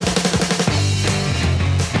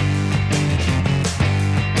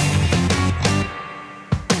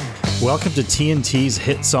Welcome to TNT's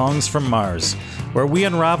Hit Songs from Mars, where we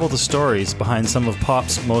unravel the stories behind some of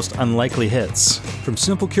pop's most unlikely hits. From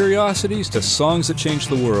simple curiosities to songs that changed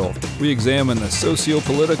the world, we examine the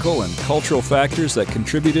socio-political and cultural factors that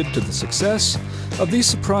contributed to the success of these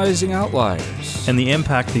surprising outliers. And the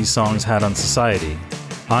impact these songs had on society.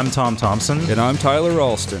 I'm Tom Thompson. And I'm Tyler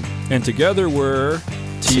Ralston. And together we're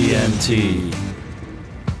TNT.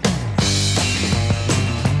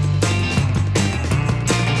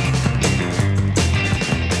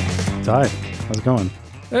 Ty, how's it going?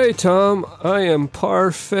 Hey Tom, I am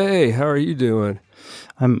parfait. How are you doing?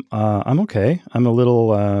 I'm okay. I'm a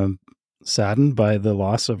little saddened by the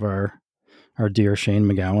loss of our dear Shane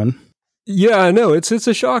MacGowan. Yeah, I know. It's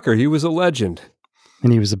a shocker. He was a legend.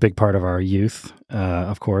 And he was a big part of our youth,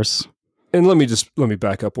 of course. And let me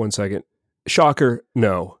back up 1 second. Shocker?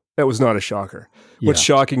 No, that was not a shocker. Yeah. What's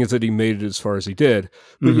shocking is that he made it as far as he did.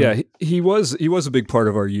 But yeah, he was a big part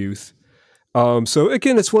of our youth. So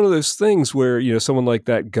again, it's one of those things where, someone like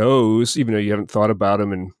that goes, even though you haven't thought about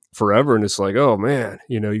him in forever, and it's like, oh man,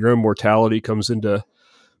 your own mortality comes into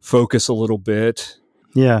focus a little bit.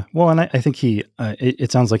 Yeah. Well, and I think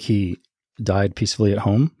it sounds like he died peacefully at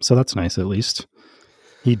home. So that's nice, at least.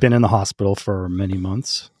 He'd been in the hospital for many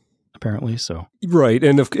months, apparently. So right.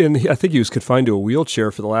 And I think he was confined to a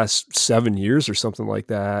wheelchair for the last 7 years or something like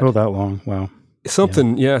that. Oh, that long. Wow.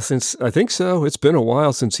 Since I think so. It's been a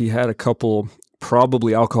while since he had a couple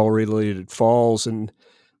probably alcohol-related falls, and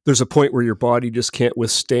there's a point where your body just can't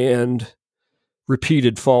withstand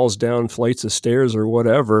repeated falls down flights of stairs or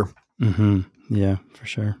whatever. Mm-hmm. Yeah, for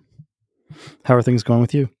sure. How are things going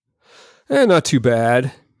with you? Not too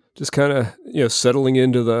bad. Just kind of, settling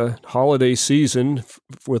into the holiday season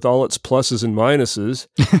with all its pluses and minuses.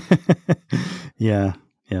 Yeah,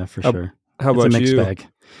 for sure. How about it's a mixed you? Bag.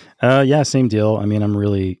 Yeah, same deal. I mean, I'm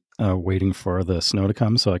really waiting for the snow to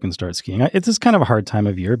come so I can start skiing. It's just kind of a hard time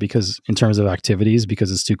of year because in terms of activities,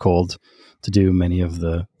 because it's too cold to do many of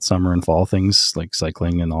the summer and fall things like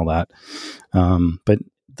cycling and all that. But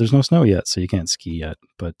there's no snow yet, so you can't ski yet.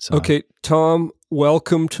 But okay, Tom,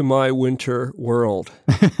 welcome to my winter world.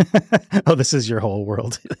 Oh, this is your whole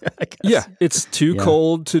world. I guess. Yeah, it's too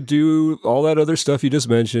cold to do all that other stuff you just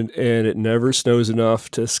mentioned, and it never snows enough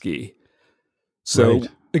to ski. So right.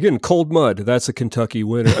 Again, cold mud. That's a Kentucky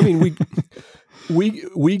winter. I mean,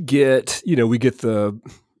 we get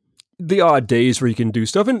the odd days where you can do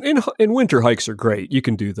stuff, and winter hikes are great. You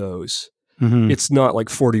can do those. Mm-hmm. It's not like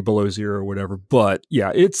 40 below zero or whatever, but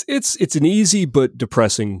yeah, it's an easy but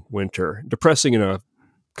depressing winter. Depressing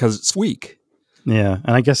because it's weak. Yeah,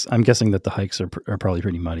 and I'm guessing that the hikes are probably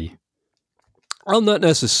pretty muddy. Well, not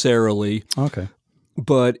necessarily. Okay.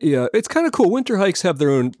 But yeah, it's kind of cool. Winter hikes have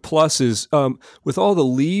their own pluses. With all the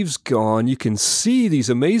leaves gone, you can see these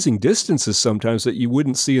amazing distances sometimes that you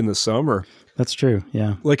wouldn't see in the summer. That's true,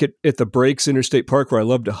 yeah. Like at the Breaks Interstate Park where I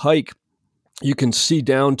love to hike, you can see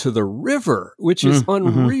down to the river, which is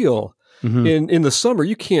unreal. Mm-hmm. In the summer,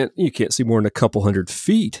 you can't see more than a couple 100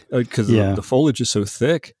 feet because the foliage is so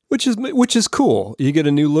thick, which is cool. You get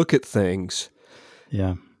a new look at things.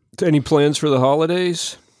 Yeah. Any plans for the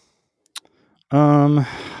holidays?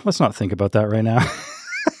 Let's not think about that right now.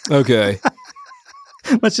 Okay.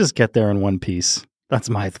 Let's just get there in one piece. That's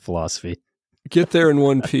my philosophy. Get there in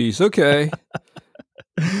one piece. Okay.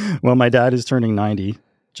 Well, my dad is turning 90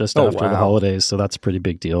 just after the wow. holidays, so that's a pretty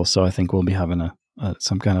big deal. So I think we'll be having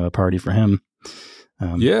some kind of a party for him.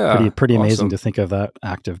 Pretty amazing awesome. To think of that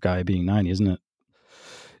active guy being 90, isn't it?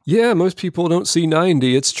 Yeah, most people don't see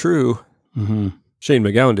 90. It's true. Mm-hmm. Shane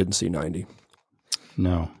MacGowan didn't see 90.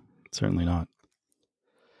 No, certainly not.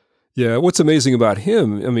 Yeah, what's amazing about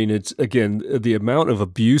him, I mean, it's, again, the amount of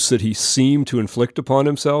abuse that he seemed to inflict upon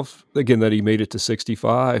himself, again, that he made it to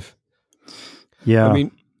 65. Yeah. I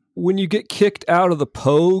mean, when you get kicked out of the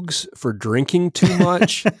Pogues for drinking too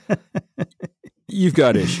much, you've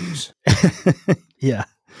got issues. Yeah.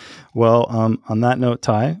 Well, on that note,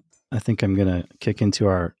 Ty, I think I'm going to kick into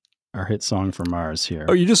our hit song from Mars here.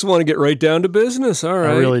 Oh, you just want to get right down to business? All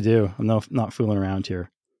right. I really do. I'm not fooling around here.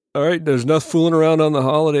 All right, there's enough fooling around on the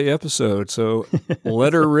holiday episode, so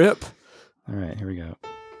let her rip. All right, here we go.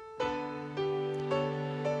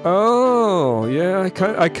 Oh, yeah,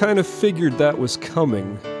 I kind of figured that was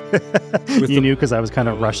coming. You knew because I was kind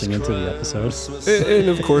of rushing into the episode. And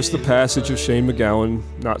of course, the passage of Shane MacGowan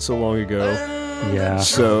not so long ago. Yeah.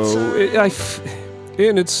 So,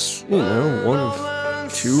 it's, one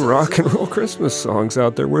of 2 rock and roll Christmas songs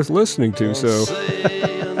out there worth listening to, so...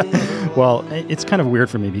 Well, it's kind of weird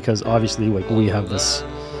for me because obviously, like, we have this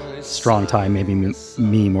strong tie, maybe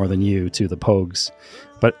me more than you, to the Pogues.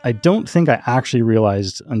 But I don't think I actually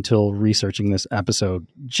realized until researching this episode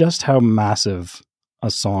just how massive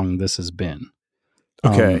a song this has been.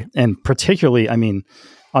 Okay. And particularly, I mean,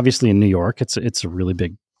 obviously in New York, it's a really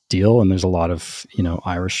big deal, and there's a lot of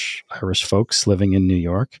Irish folks living in New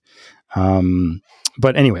York.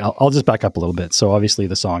 But anyway, I'll just back up a little bit. So obviously,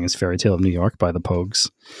 the song is "Fairytale of New York" by the Pogues.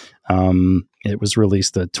 It was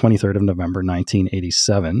released the 23rd of November,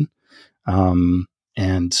 1987.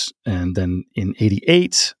 And then in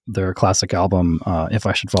 88, their classic album, If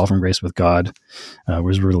I Should Fall from Grace with God,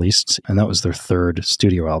 was released. And that was their third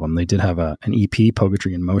studio album. They did have an EP,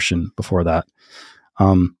 Poetry in Motion, before that.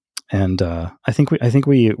 I think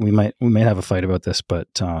we might have a fight about this, but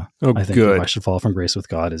I think good. If I Should Fall from Grace with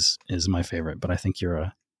God is my favorite. But I think you're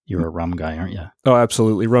a Rum guy, aren't you? Oh,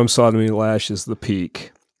 absolutely. Rum Sodomy Lash is the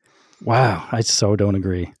peak. Wow, I so don't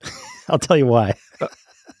agree. I'll tell you why.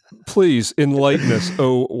 Please enlighten us,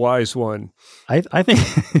 oh wise one. I think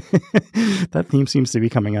that theme seems to be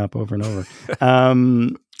coming up over and over.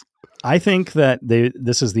 I think that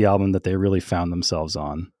this is the album that they really found themselves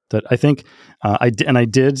on. That I think I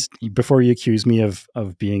did before you accuse me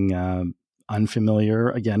of being unfamiliar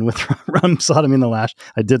again with Rum Sodomy and the Lash.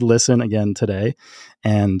 I did listen again today,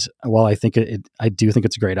 and while I think I do think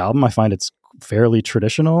it's a great album, I find it's fairly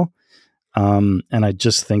traditional. And I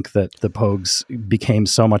just think that the Pogues became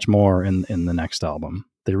so much more in the next album.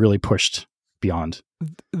 They really pushed beyond.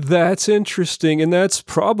 That's interesting, and that's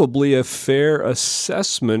probably a fair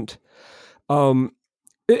assessment. And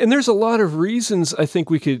there's a lot of reasons I think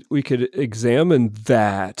we could examine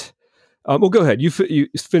that. Well, go ahead. You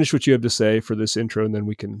finish what you have to say for this intro, and then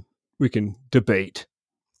we can debate.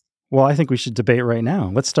 Well, I think we should debate right now.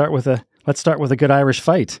 Let's start with a good Irish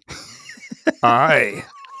fight. Aye.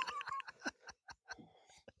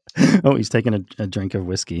 Oh, he's taking a drink of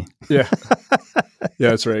whiskey. Yeah,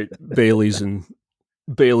 that's right. Bailey's and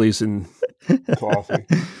coffee.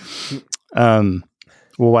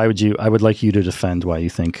 Well, I would like you to defend why you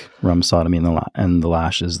think Rum Sodomy and the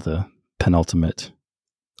Lash is the penultimate.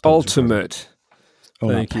 Ultimate. Oh,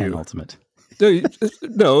 Thank not you. penultimate.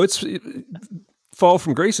 No, it's Fall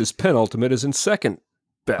from Grace is penultimate, is in second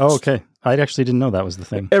best. Oh, okay. I actually didn't know that was the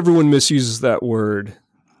thing. Everyone misuses that word.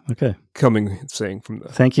 Okay. Saying from the.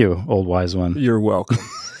 Thank you, old wise one. You're welcome.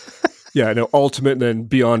 Yeah, I know, ultimate and then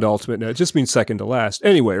beyond ultimate. Now it just means second to last.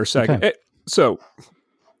 Anyway, or second. Okay. So,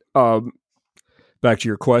 back to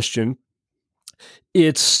your question.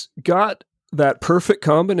 It's got that perfect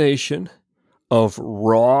combination of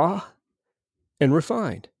raw and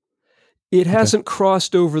refined. It hasn't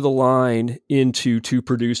crossed over the line into too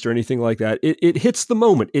produced or anything like that. It hits the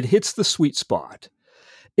moment. It hits the sweet spot.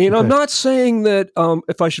 And I'm not saying that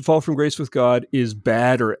If I Should Fall from Grace with God is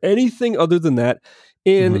bad or anything other than that.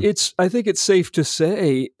 And I think it's safe to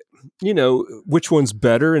say, which one's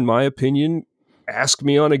better, in my opinion, ask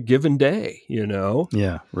me on a given day,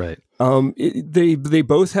 Yeah, right. They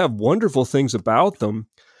both have wonderful things about them.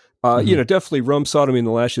 Definitely Rum Sodomy and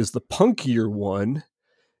the Lash is the punkier one.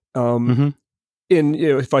 And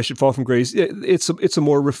If I Should Fall from Grace, it's a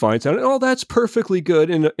more refined sound. And all that's perfectly good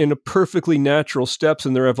in a perfectly natural steps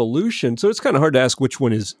in their evolution. So it's kind of hard to ask which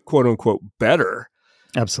one is quote unquote better.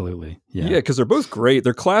 Absolutely. Yeah. Yeah, because they're both great.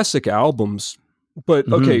 They're classic albums.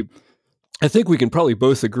 But okay, I think we can probably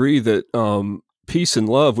both agree that Peace and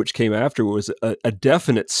Love, which came after, was a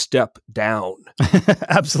definite step down.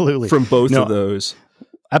 Absolutely. From both of those.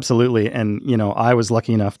 Absolutely. And, I was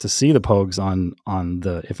lucky enough to see the Pogues on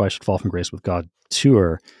the If I Should Fall from Grace with God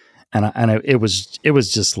tour. And it was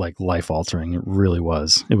just like life altering. It really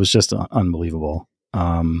was. It was just unbelievable.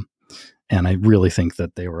 And I really think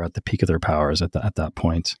that they were at the peak of their powers at that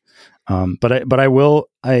point. But I will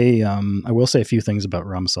say a few things about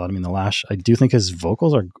Rum Sodomy and the Lash. I do think his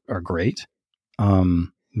vocals are great.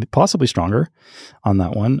 Possibly stronger on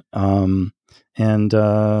that one.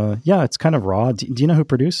 It's kind of raw. Do you know who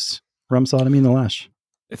produced Rum Sodomy and the Lash?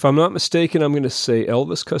 If I'm not mistaken, I'm going to say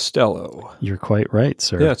Elvis Costello. You're quite right,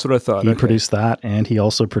 sir. Yeah, that's what I thought. He produced that, and he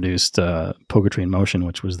also produced Poetry in Motion,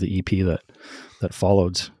 which was the EP that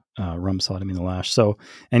followed Rum Sodomy and the Lash. So,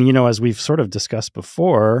 and as we've sort of discussed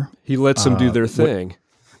before, he lets them do their thing.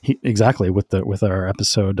 Exactly, with our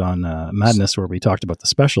episode on Madness, where we talked about the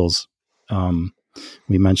specials.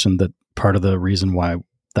 We mentioned that part of the reason why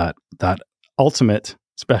that ultimate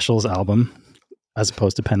specials album, as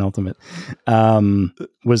opposed to penultimate,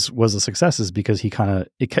 was a success, is because he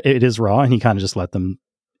it is raw, and he kind of just let them.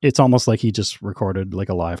 It's almost like he just recorded like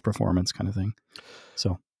a live performance kind of thing.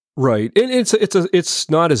 So right, and it's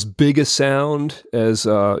not as big a sound as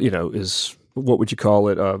is what would you call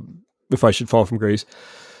it? If I Should Fall from Grace.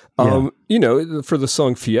 For the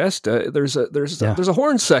song Fiesta, there's a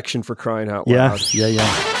horn section, for crying out loud.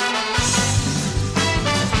 Yeah.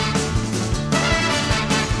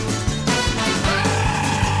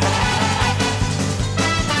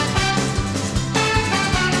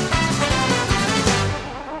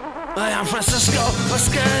 Francisco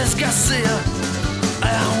Vasquez Garcia,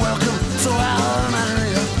 and welcome to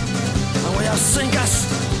Almeria. And we have Singas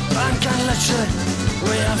and Can Leche,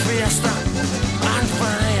 we have Fiesta and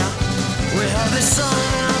Faria. We have the song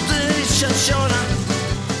of the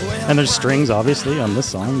Chinchona. And there's strings, obviously, on this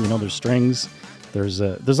song. There's strings. There's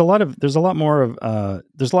a lot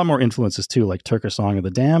more influences too. Like Turkish Song of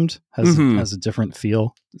the Damned has a different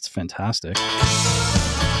feel. It's fantastic.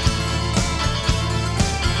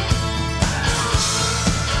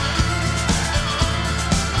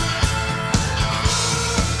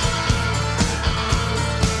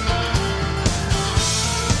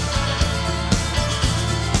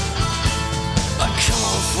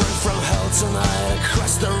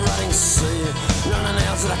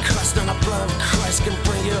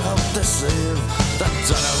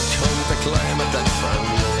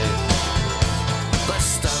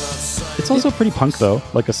 It's also pretty punk, though.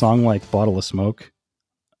 Like a song like Bottle of Smoke.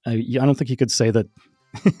 I don't think you could say that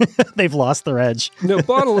they've lost their edge. No,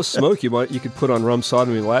 Bottle of Smoke you could put on Rum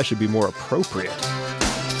Sodomy and Lash would be more appropriate.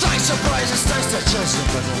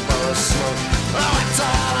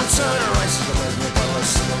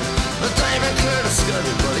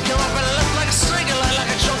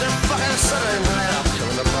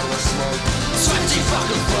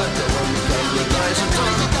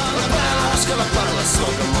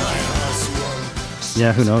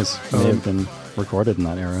 Yeah, who knows? It may have been recorded in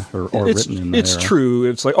that era or written in that era. It's true.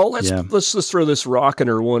 It's like, let's throw this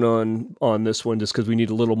rockin' one on this one just because we need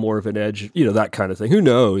a little more of an edge, that kind of thing. Who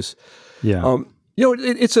knows? Yeah.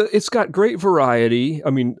 It's got great variety. I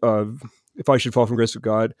mean, If I Should Fall from Grace of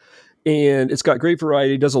God, and it's got great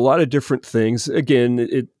variety. It does a lot of different things. Again,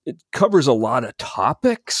 it covers a lot of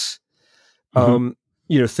topics.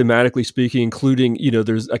 Thematically speaking, including,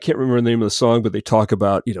 I can't remember the name of the song, but they talk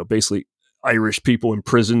about, basically Irish people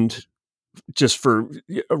imprisoned just for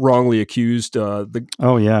wrongly accused. In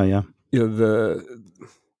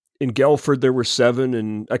Guildford there were 7,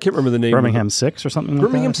 and I can't remember the name. Birmingham 6 or something like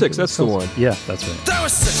Birmingham that. 6, that's the one. Yeah, that's right. There were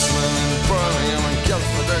 6 men in Birmingham and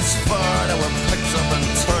Guildford, there's 4 that were picked up and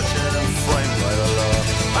tortured and framed by the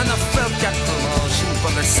law. And the film got promotion,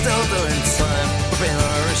 but they're still doing time for being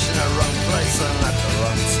Irish in the wrong place and at the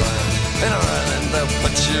wrong time. In Ireland they'll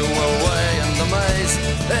put you away in the maze.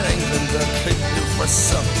 In England they'll keep you for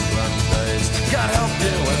 7 long days. God help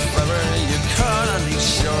you if ever you caught on these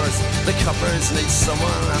shores. The coppers need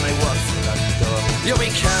someone and they walk through that door. You'll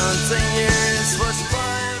be counting years for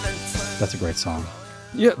 5 and 10. That's a great song.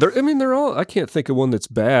 Yeah, they're all. I can't think of one that's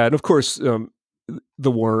bad. Of course,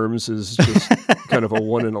 The Worms is just kind of a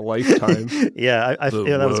one in a lifetime. Yeah,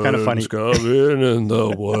 that was kind of funny. The worms come in and the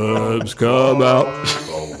worms come out.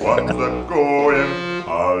 The ones that go in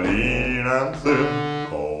are lean and thin.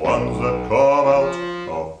 The ones that come out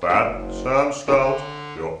are fat and stout.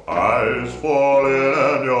 Your eyes fall in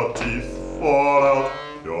and your teeth fall out.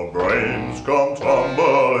 Your brains come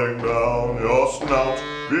tumbling down your snout.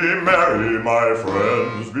 Be merry, my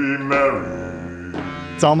friends, be merry.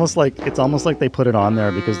 It's almost like they put it on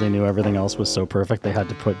there because they knew everything else was so perfect. They had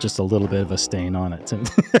to put just a little bit of a stain on it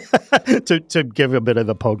to give a bit of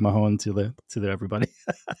the Pogue Mahone to the everybody.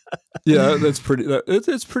 Yeah, that's pretty. It's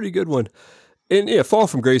a pretty good one. And yeah, Fall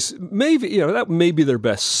from Grace, maybe that may be their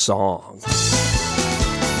best song.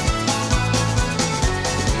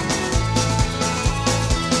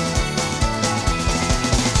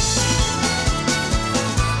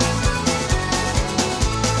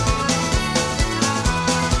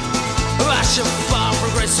 I shall fall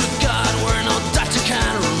from grace of God, where no doctor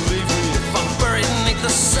can relieve me. If I'm buried beneath the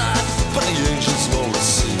sod, but the angels won't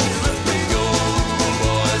receive me. Let me go,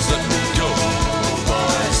 boys, let me go,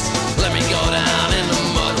 boys. Let me go down in the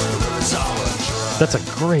mud where it's all dry. That's a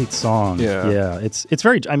great song. Yeah. It's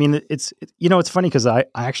very. I mean, it's funny because I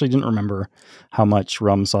actually didn't remember how much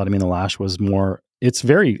Rum Sodomy and the Lash was more. It's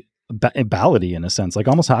very ballady in a sense. Like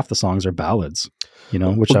almost half the songs are ballads.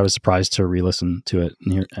 Which I was surprised to re-listen to it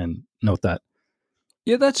and note that.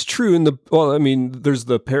 Yeah, that's true. There's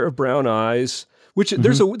the Pair of Brown Eyes, which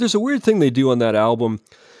there's a weird thing they do on that album.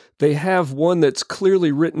 They have one that's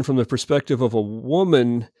clearly written from the perspective of a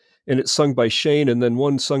woman, and it's sung by Shane, and then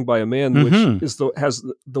one sung by a man, which has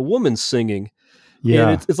the woman singing. Yeah,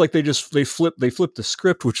 and it's like they flip the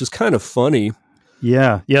script, which is kind of funny.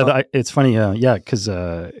 Yeah. It's funny. Yeah, because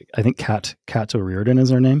I think Kat O'Riordan is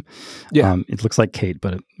her name. Yeah. It looks like Kate,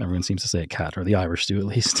 but everyone seems to say it Kat, or the Irish do at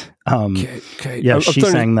least. Kate. Yeah, she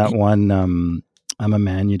sang that one. I'm a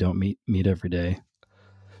man you don't meet every day.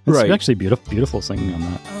 It's actually beautiful singing on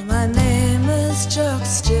that. Oh, my name is Chuck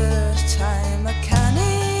Stewart. I'm a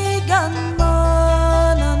canny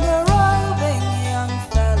gunman and a roving young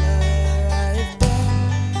fella I've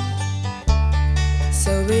been.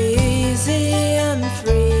 So easy and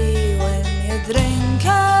free when you drink,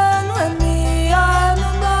 and when me, I'm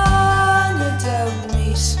a man you don't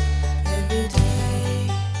meet every day.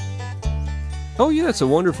 Oh yeah, it's a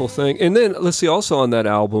wonderful thing. And then let's see, also on that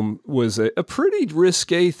album was a pretty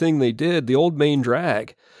risque thing they did, the Old Main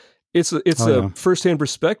Drag. It's a first-hand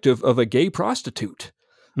perspective of a gay prostitute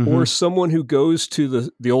or someone who goes to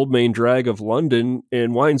the Old Main Drag of London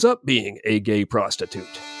and winds up being a gay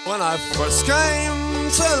prostitute. When I first came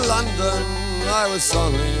to London, I was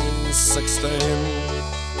only 16,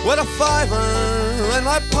 with a fiver in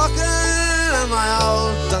my pocket and my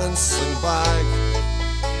old dancing bag.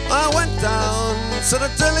 I went down to the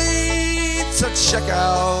Dilly to check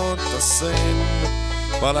out the scene,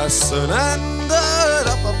 but I soon ended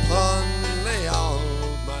up upon the Old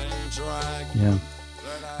Main Drag. Yeah.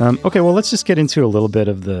 Okay, well, let's just get into a little bit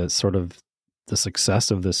of the sort of the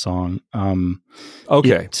success of this song.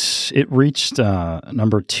 Okay. It reached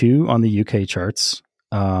number 2 on the UK charts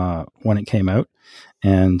when it came out,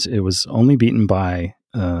 and it was only beaten by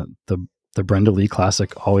the Brenda Lee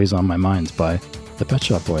classic "Always on My Mind" by the Pet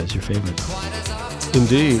Shop Boys, your favorite.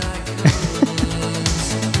 Indeed.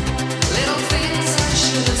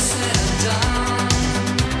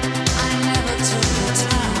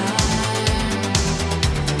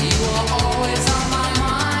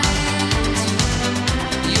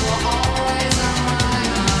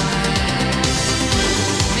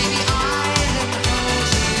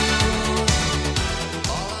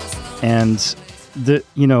 And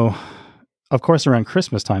of course, around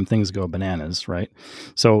Christmas time, things go bananas, right?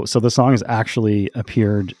 So the song has actually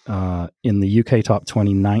appeared in the UK Top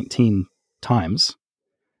 20 19 times,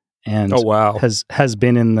 and oh wow, has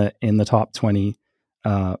been in the top 20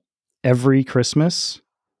 every Christmas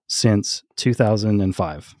since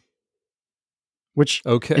 2005, which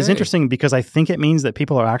is interesting because I think it means that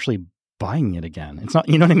people are actually buying it again. It's not,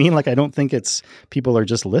 you know what I mean? Like, I don't think it's people are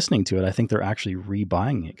just listening to it. I think they're actually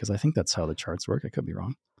rebuying it, because I think that's how the charts work. I could be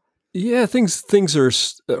wrong. Yeah, things are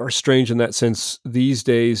strange in that sense these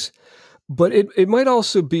days, but it might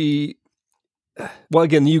also be, well,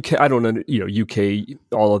 again, the UK, I don't know, UK,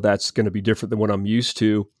 all of that's going to be different than what I'm used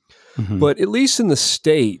to, but at least in the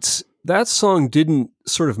States, that song didn't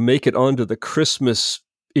sort of make it onto the Christmas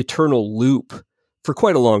eternal loop for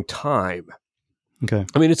quite a long time. Okay.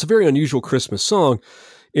 I mean, it's a very unusual Christmas song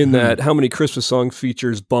in that how many Christmas song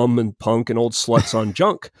features bum and punk and old sluts on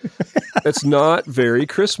junk? That's not very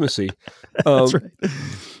Christmassy. That's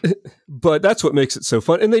right. But that's what makes it so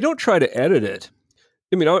fun. And they don't try to edit it.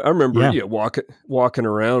 I mean, I remember walking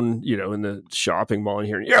around, in the shopping mall and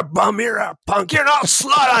hearing, "You're a bum, you're a punk, you're an old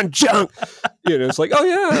slut on junk." It's like, oh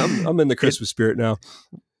yeah, I'm in the Christmas spirit now.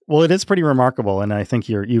 Well, it is pretty remarkable, and I think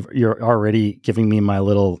you're already giving me my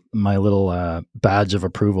little badge of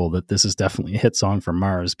approval that this is definitely a hit song from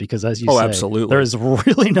Mars, because as you say, absolutely, there is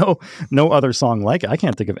really no other song like it. I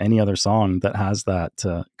can't think of any other song that has that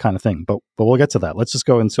kind of thing. But we'll get to that. Let's just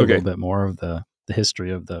go into a little bit more of the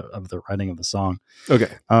history of the writing of the song.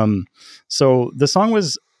 Okay. So the song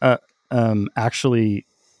was actually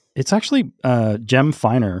Jem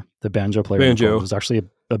Finer, the banjo player, was actually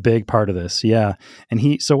a big part of this. Yeah.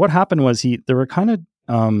 And so what happened was it was kind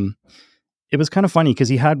of funny because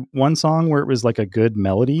he had one song where it was like a good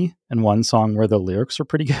melody and one song where the lyrics were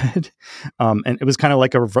pretty good. And it was kind of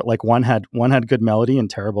like one had good melody and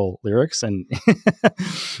terrible lyrics. And,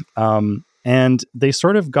 and they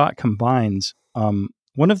sort of got combined.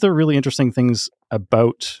 One of the really interesting things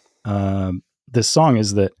about, this song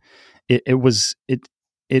is that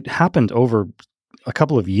it happened over a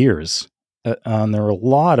couple of years. There were a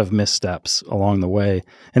lot of missteps along the way,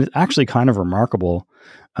 and it's actually kind of remarkable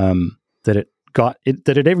that it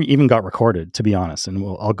even got recorded, to be honest. And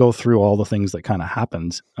I'll go through all the things that kind of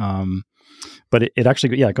happened. But it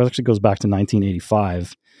actually goes back to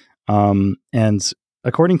 1985. And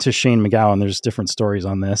according to Shane McGowan, there's different stories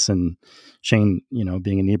on this, and Shane,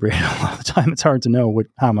 being inebriated a lot of the time, it's hard to know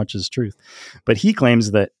how much is truth. But he claims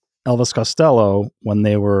that Elvis Costello, when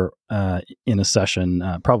they were in a session,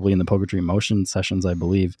 probably in the Poetry in Motion sessions, I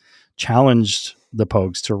believe, challenged the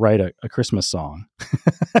Pogues to write a Christmas song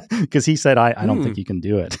because he said, I don't think you can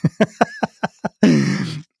do it.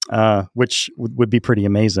 which would be pretty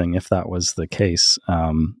amazing if that was the case.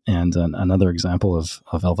 And another example of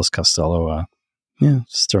Elvis Costello,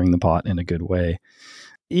 stirring the pot in a good way.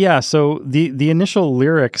 Yeah. So the initial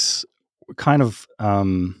lyrics kind of,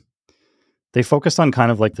 they focused on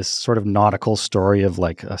kind of like this sort of nautical story of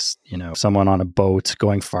like someone on a boat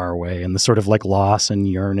going far away, and the sort of like loss and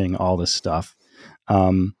yearning, all this stuff.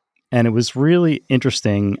 And it was really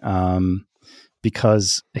interesting,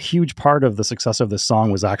 because a huge part of the success of this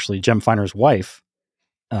song was actually Jem Finer's wife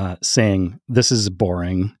saying, "This is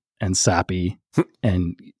boring and sappy,"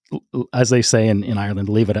 and as they say in Ireland,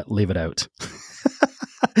 leave it out.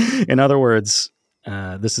 In other words,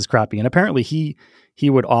 this is crappy. And apparently he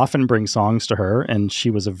would often bring songs to her, and she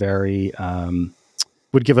was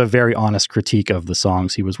would give a very honest critique of the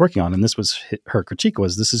songs he was working on. And this was her critique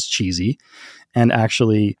was, this is cheesy. And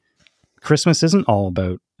actually, Christmas isn't all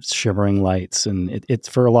about shimmering lights. And it's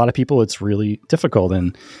for a lot of people, it's really difficult.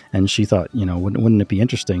 And she thought, wouldn't it be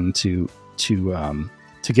interesting to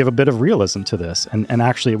give a bit of realism to this? And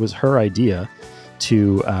actually, it was her idea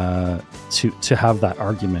to have that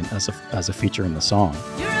argument as a feature in the song.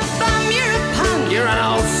 You're a bum, you're a punk, you're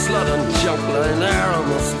an old slut and junk lying there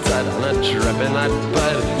almost dead on a dripping night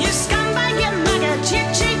bed. You scumbag, you maggot,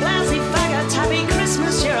 cheap, lousy faggot. Happy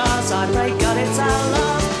Christmas, you're ours, I pray God it's our love.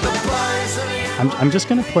 I'm just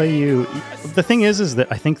going to play you. The thing is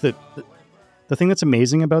that I think that the thing that's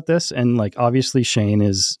amazing about this, and like obviously Shane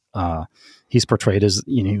is, he's portrayed as,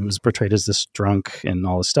 he was portrayed as this drunk and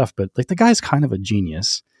all this stuff, but like the guy's kind of a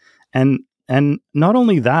genius. And not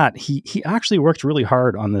only that, he actually worked really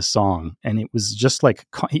hard on this song. And it was just like,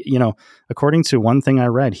 according to one thing I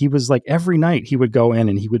read, he was like every night he would go in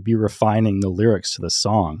and he would be refining the lyrics to the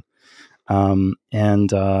song.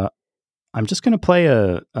 I'm just going to play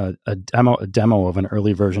a demo of an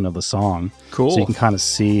early version of the song. Cool. So you can kind of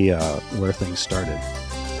see where things started.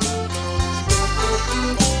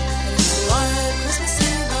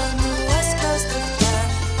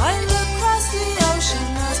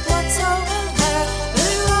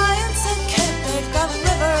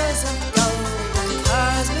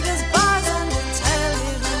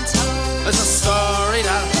 There's a story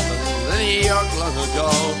that happened in New York long ago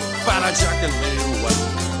about a Jack and me when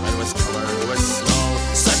it was covered with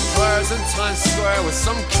snow. Set fires in Times Square with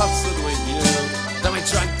some cops that we knew. Then we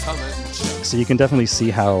drank Tom and Joe. So you can definitely see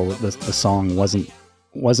how the song wasn't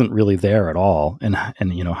really there at all, and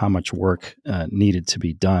how much work needed to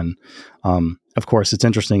be done. Of course, it's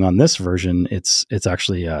interesting on this version. It's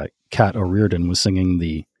actually Kat O'Riordan was singing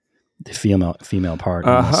the female part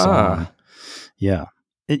in the song. Yeah.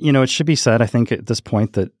 It should be said, I think, at this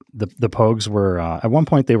point that the Pogues were at one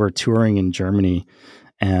point they were touring in Germany,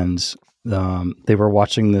 and they were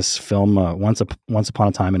watching this film Once Upon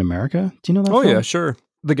a Time in America. Do you know that? Oh film? yeah, sure.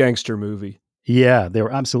 The gangster movie. Yeah, they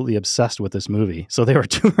were absolutely obsessed with this movie. So they were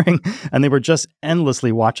touring and they were just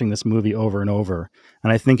endlessly watching this movie over and over.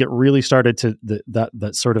 And I think it really started to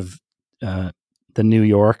that sort of the New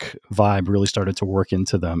York vibe really started to work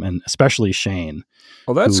into them, and especially Shane.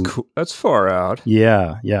 Oh, that's cool. That's far out.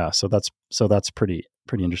 Yeah. So that's pretty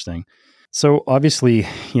interesting. So obviously,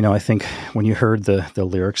 I think when you heard the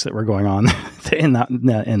lyrics that were going on in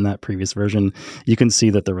that previous version, you can see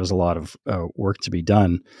that there was a lot of work to be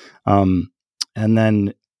done. And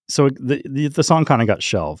then, so the song kind of got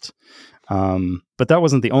shelved. But that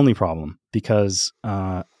wasn't the only problem, because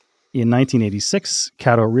in 1986,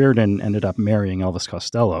 Kat O'Riordan ended up marrying Elvis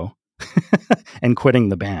Costello and quitting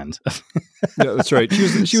the band. Yeah, that's right. She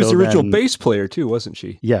was the original bass player too, wasn't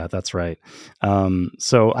she? Yeah, that's right.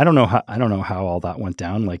 So I don't know how all that went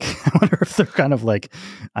down. Like, I wonder if they're kind of like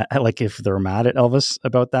if they're mad at Elvis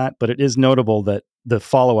about that. But it is notable that the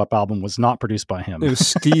follow-up album was not produced by him. It was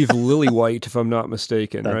Steve Lillywhite, if I'm not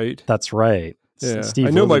mistaken, right? That's right. Yeah. Steve I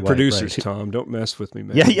know my Lillywhite, producers, right. Tom. Don't mess with me,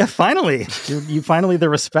 man. Yeah. Finally, you finally the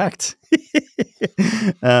respect.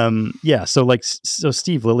 Yeah. So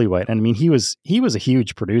Steve Lillywhite, and I mean, he was a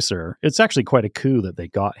huge producer. It's actually quite a coup that they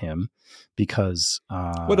got him, because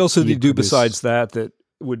what else did he do besides that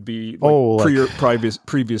would be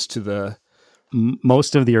previous to the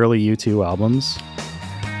most of the early U2 albums?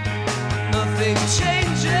 Nothing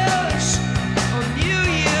changes on New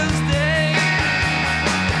Year's Day.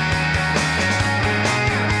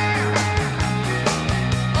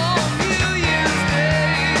 On New Year's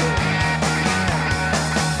Day, I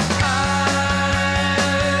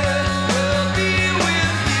will be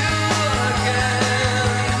with you again.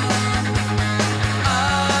 I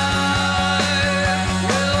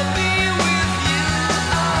will be with you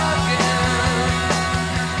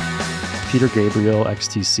again. Peter Gabriel,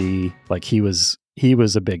 XTC, like he was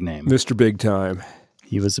a big name. Mr. Big Time.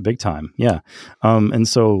 He was a big time. Yeah. And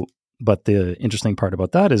so, but the interesting part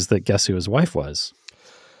about that is that guess who his wife was?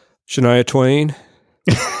 Shania Twain.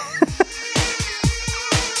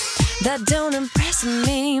 That don't impress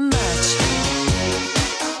me much.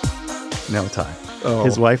 No, Ty. Oh.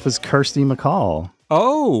 His wife was Kirsty MacColl.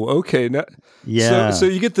 Oh, okay. Now, Yeah. So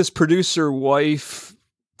you get this producer wife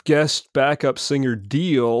guest backup singer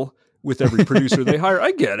deal with every producer they hire.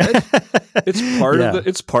 I get it.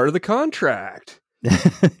 It's part of the contract.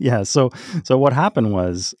 Yeah. So what happened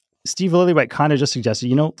was Steve Lillywhite kind of just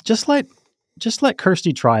suggested, just let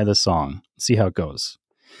Kirsty try this song, see how it goes.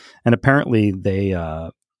 And apparently they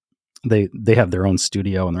have their own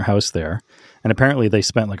studio in their house there. And apparently they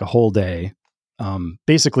spent like a whole day,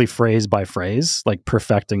 basically phrase by phrase, like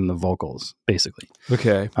perfecting the vocals, basically.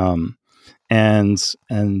 Okay. And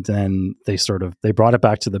then they brought it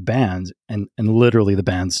back to the band, and literally the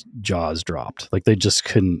band's jaws dropped. Like they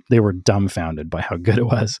were dumbfounded by how good it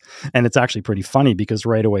was. And it's actually pretty funny because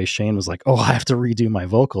right away Shane was like, "Oh, I have to redo my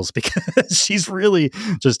vocals because she's really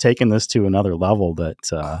just taken this to another level that,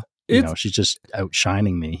 she's just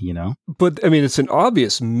outshining me, But I mean, it's an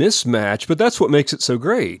obvious mismatch, but that's what makes it so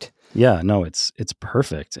great. Yeah, no, it's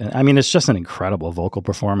perfect. And I mean, it's just an incredible vocal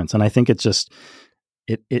performance. And I think it's just,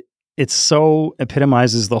 it so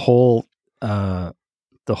epitomizes the whole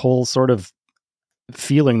sort of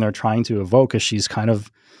feeling they're trying to evoke, as she's kind of,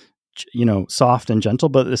 soft and gentle,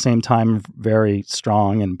 but at the same time, very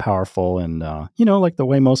strong and powerful. And, like the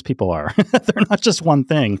way most people are, they're not just one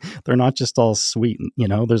thing. They're not just all sweet.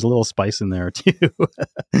 There's a little spice in there too.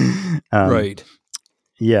 Right.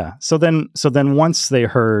 Yeah. So then once they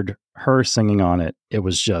heard her singing on it, it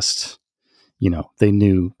was just, they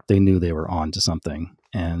knew they were on to something,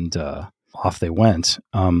 and off they went.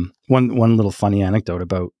 One little funny anecdote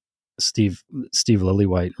about Steve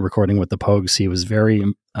Lillywhite recording with the Pogues. He was very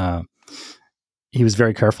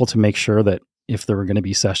careful to make sure that if there were going to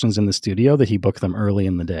be sessions in the studio, that he booked them early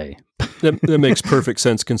in the day. That makes perfect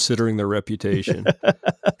sense considering their reputation.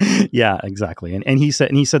 Yeah, exactly. And he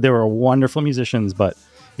said they were wonderful musicians, but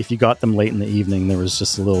if you got them late in the evening, there was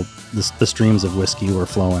just the streams of whiskey were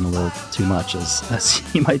flowing a little too much, as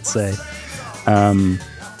you might say.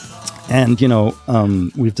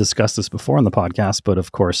 We've discussed this before on the podcast, but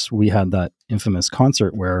of course we had that infamous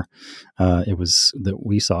concert where it was that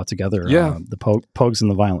we saw together, the Pogues and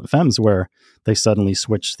the Violent Femmes, where they suddenly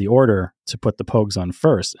switched the order to put the Pogues on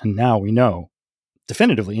first. And now we know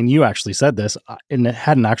definitively, and you actually said this, and it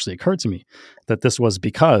hadn't actually occurred to me, that this was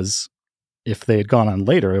because if they had gone on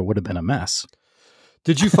later, it would have been a mess.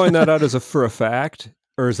 Did you find that out for a fact,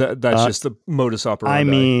 or is that's just the modus operandi? I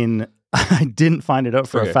mean, I didn't find it out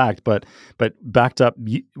for a fact, but backed up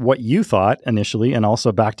what you thought initially, and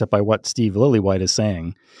also backed up by what Steve Lillywhite is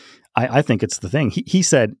saying. I think it's the thing. He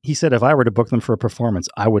said if I were to book them for a performance,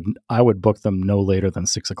 I would book them no later than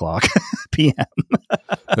 6:00 p.m.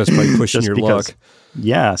 That's by pushing your luck.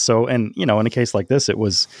 Yeah. So, and in a case like this, it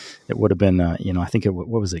would have been, I think what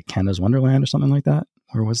was it, Canada's Wonderland or something like that?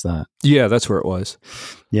 Where was that? Yeah, that's where it was.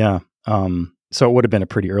 Yeah. So it would have been a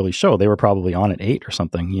pretty early show. They were probably on at 8 or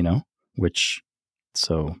something,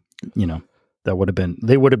 they would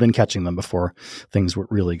have been catching them before things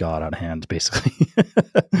really got out of hand, basically.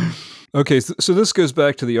 Okay. So this goes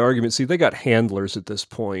back to the argument. See, they got handlers at this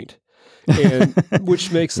point, and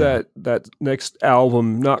which makes that next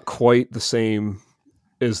album not quite the same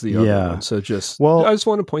as the other one. So I just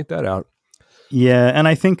want to point that out. Yeah, and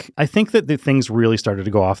I think that the things really started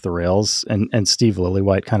to go off the rails, and Steve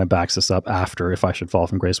Lillywhite kind of backs us up after If I Should Fall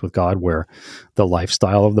from Grace with God, where the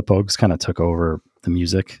lifestyle of the Pogues kind of took over the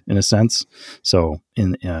music in a sense. So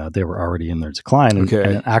they were already in their decline, and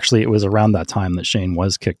actually it was around that time that Shane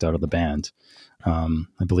was kicked out of the band. I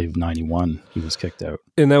believe 91 he was kicked out,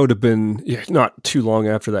 and that would have been not too long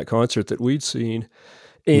after that concert that we'd seen.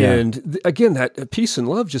 And again, that Peace and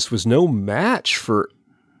Love just was no match for.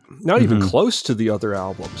 Not even close to the other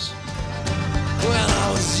albums. When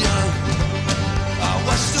I was young, I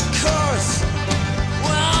watched the cars.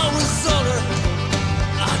 When I was older,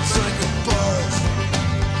 I drank a buzz.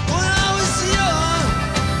 When I was young,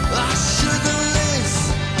 I shook the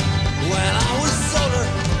leaves. When I was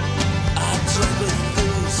older, I drank with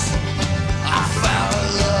thieves. I found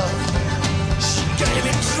love. She gave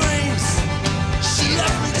me dreams. She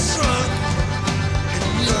left me drunk in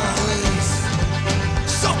New Orleans.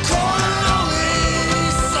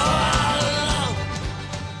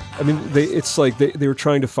 I mean, it's like they were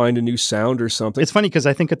trying to find a new sound or something. It's funny because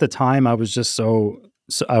I think at the time I was just so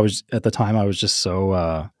so I was at the time I was just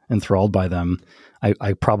so enthralled by them.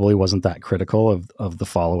 I probably wasn't that critical of the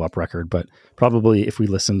follow up record, but probably if we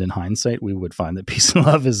listened in hindsight, we would find that Peace and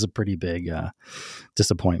Love is a pretty big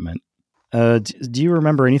disappointment. Do you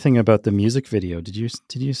remember anything about the music video? Did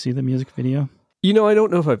you see the music video? You know, I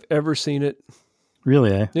don't know if I've ever seen it.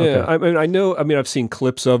 Really? Eh? Yeah, Okay. I mean, I know. I mean, I've seen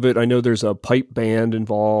clips of it. I know there's a pipe band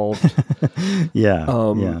involved.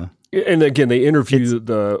 Yeah. And again, they interview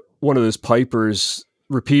one of those pipers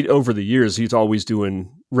repeat over the years. He's always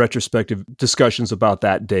doing retrospective discussions about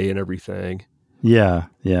that day and everything. Yeah.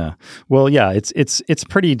 Well, yeah, it's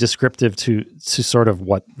pretty descriptive to sort of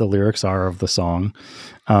what the lyrics are of the song.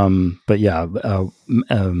 But yeah,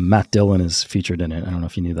 Matt Dillon is featured in it. I don't know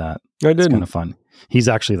if you knew that. I didn't. It's kind of fun. He's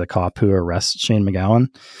actually the cop who arrests Shane MacGowan,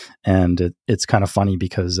 and it's kind of funny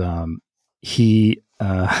because he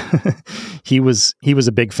was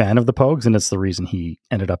a big fan of the Pogues, and it's the reason he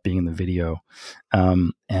ended up being in the video.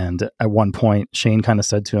 And at one point, Shane kind of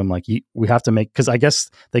said to him, like, we have to make, because I guess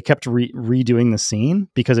they kept redoing the scene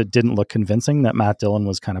because it didn't look convincing that Matt Dillon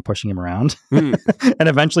was kind of pushing him around. And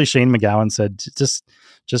eventually Shane MacGowan said,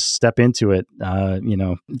 just step into it.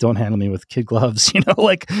 Don't handle me with kid gloves,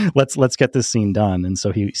 like let's get this scene done. And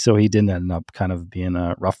so he didn't end up kind of being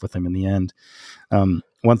rough with him in the end.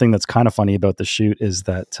 One thing that's kind of funny about the shoot is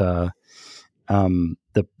that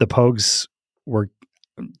the Pogues were,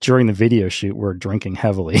 during the video shoot, were drinking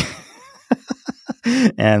heavily.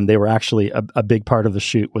 And they were actually a big part of the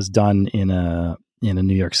shoot was done in a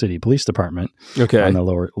New York City police department. Okay. On the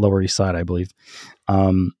lower east side, I believe.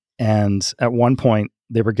 And at one point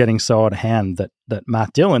they were getting so out of hand that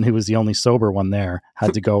Matt Dillon, who was the only sober one there,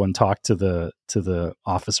 had to go and talk to the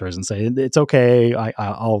officers and say, it's okay.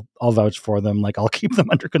 I'll vouch for them. Like, I'll keep them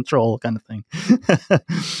under control, kind of thing.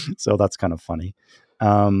 So that's kind of funny.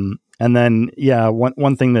 And then, yeah,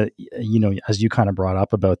 one thing that, as you kind of brought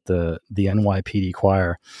up about the NYPD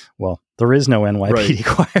choir, well, there is no NYPD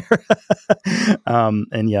choir.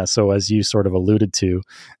 And yeah, so as you sort of alluded to,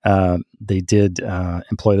 they did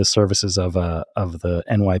employ the services of the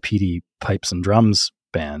NYPD pipes and drums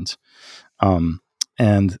band.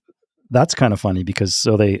 And that's kind of funny because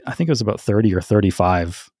I think it was about 30 or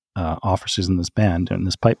 35 officers in this band, in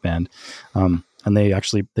this pipe band. And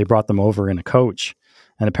they brought them over in a coach.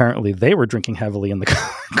 And apparently they were drinking heavily in the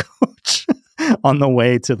coach on the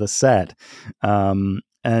way to the set.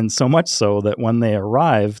 And so much so that when they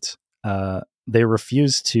arrived, they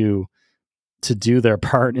refused to do their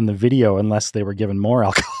part in the video unless they were given more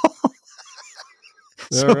alcohol.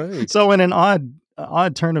 All right. So in an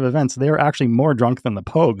odd turn of events, they were actually more drunk than the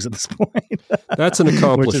Pogues at this point. That's an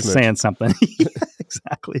accomplishment. Which is saying something. Yeah,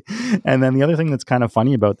 exactly. And then the other thing that's kind of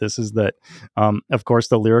funny about this is that, of course,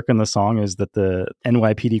 the lyric in the song is that the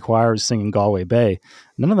NYPD choir is singing Galway Bay.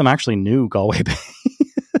 None of them actually knew Galway Bay.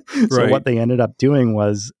 So what they ended up doing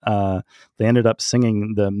was they ended up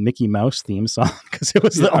singing the Mickey Mouse theme song because it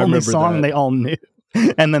was the only song they all knew.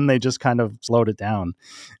 And then they just kind of slowed it down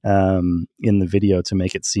in the video to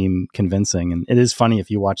make it seem convincing. And it is funny, if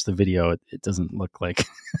you watch the video, it doesn't look like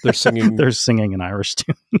they're singing an Irish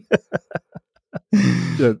tune.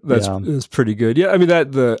 That's pretty good. Yeah, I mean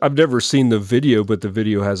I've never seen the video, but the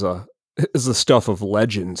video is the stuff of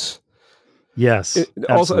legends. Yes.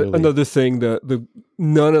 Also, another thing, the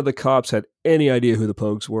none of the cops had any idea who the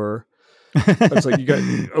Pogues were. I was like,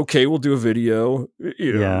 okay, we'll do a video.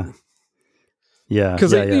 Yeah,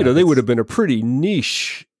 because they would have been a pretty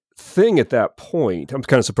niche thing at that point. I'm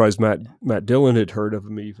kind of surprised Matt Dillon had heard of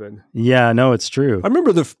him even. Yeah, no, it's true. I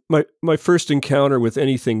remember my first encounter with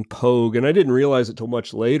anything Pogue, and I didn't realize it till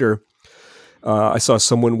much later. I saw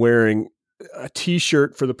someone wearing a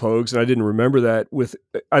T-shirt for the Pogues, and I didn't remember that.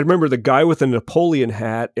 I remember the guy with a Napoleon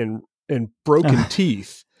hat and broken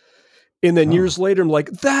teeth, and then years later, I'm like,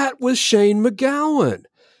 that was Shane MacGowan.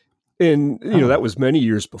 And, that was many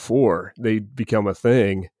years before they become a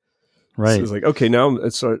thing. Right. So it's like, okay, now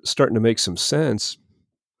it's starting to make some sense.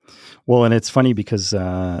 Well, and it's funny because,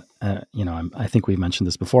 I think we've mentioned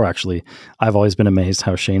this before, actually. I've always been amazed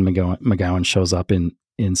how Shane MacGowan shows up in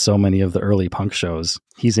so many of the early punk shows.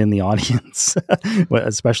 He's in the audience,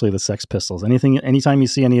 especially the Sex Pistols. Anytime you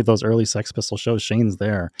see any of those early Sex Pistol shows, Shane's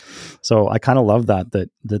there. So I kind of love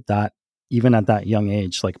that even at that young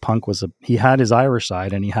age, like punk he had his Irish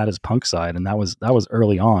side and he had his punk side, and that was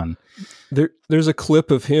early on. There's a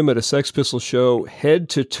clip of him at a Sex Pistol show, head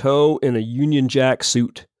to toe in a Union Jack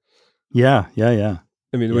suit. Yeah.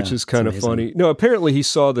 I mean, which is kind of funny. No, apparently he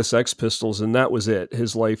saw the Sex Pistols and that was it.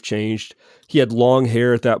 His life changed. He had long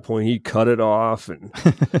hair at that point. He cut it off, and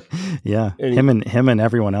him and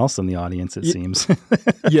everyone else in the audience, it seems.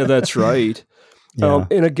 Yeah, that's right. Yeah.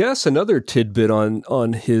 And I guess another tidbit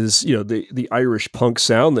on his, the Irish punk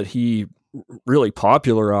sound that he really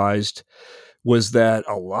popularized was that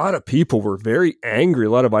a lot of people were very angry.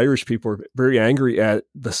 A lot of Irish people were very angry at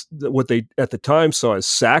what they at the time saw as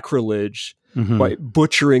sacrilege by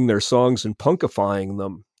butchering their songs and punkifying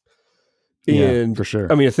them. Yeah, And for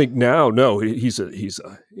sure. I mean, I think now, no, he's a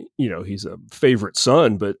favorite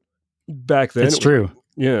son, but back then It's true.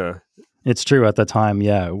 Yeah. It's true at the time.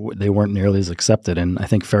 Yeah, they weren't nearly as accepted, and I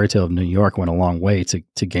think Fairytale of New York went a long way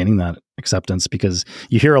to gaining that acceptance, because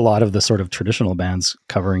you hear a lot of the sort of traditional bands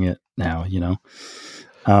covering it now.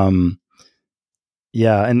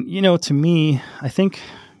 Yeah, and to me, I think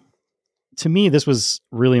this was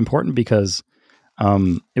really important because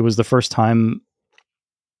it was the first time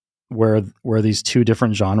where these two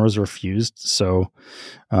different genres were fused so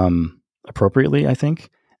appropriately, I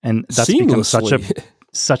think, and that's become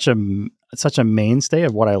such a mainstay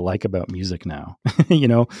of what I like about music now.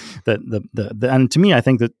 And to me, I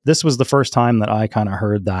think that this was the first time that I kind of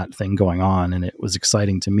heard that thing going on, and it was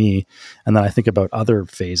exciting to me. And then I think about other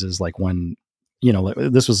phases, like when,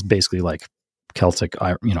 this was basically like Celtic,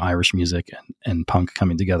 Irish music and punk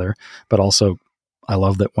coming together, but also I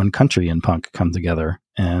love that when country and punk come together,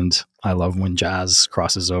 and I love when jazz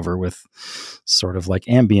crosses over with sort of like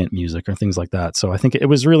ambient music or things like that. So I think it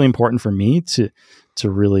was really important for me to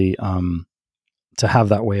really to have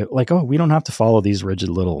that way of like, oh, we don't have to follow these rigid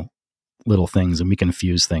little things, and we can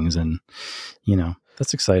fuse things, and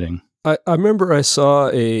that's exciting. I remember I saw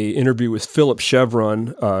a interview with Philip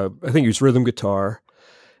Chevron. I think he was rhythm guitar,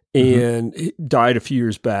 and he died a few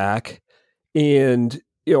years back. And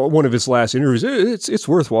one of his last interviews, it's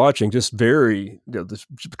worth watching. Just very, this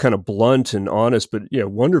kind of blunt and honest, but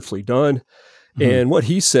wonderfully done. And what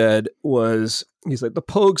he said was, he's like, the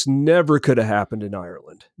Pogues never could have happened in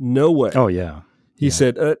Ireland. No way. Oh yeah. He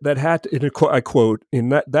said that had to, I quote,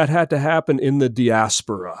 that had to happen in the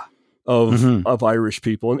diaspora of Irish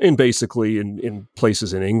people, and basically in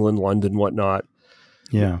places in England, London, whatnot.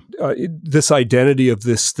 Yeah. This identity of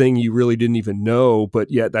this thing you really didn't even know,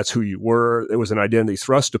 but yet that's who you were. It was an identity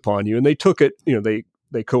thrust upon you, and they took it,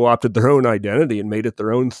 they co-opted their own identity and made it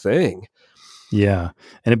their own thing. Yeah.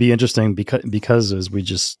 And it'd be interesting because as we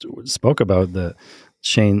just spoke about,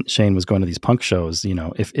 Shane was going to these punk shows,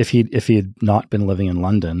 if he had not been living in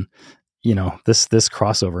London, this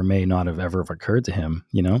crossover may not have ever occurred to him,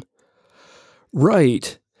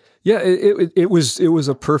 Right. Yeah, it was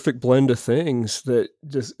a perfect blend of things, that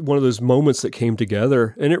just one of those moments that came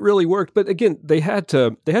together, and it really worked. But again, they had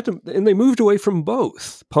to, and they moved away from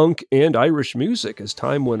both punk and Irish music as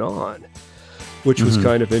time went on, which was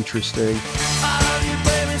kind of interesting.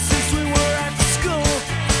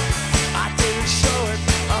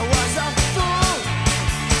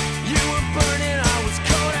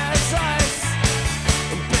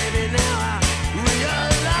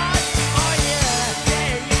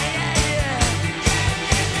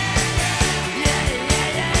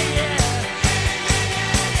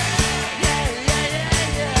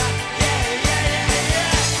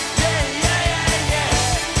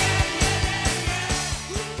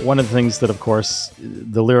 One of the things that, of course,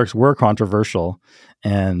 the lyrics were controversial,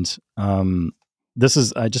 and I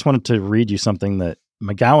just wanted to read you something that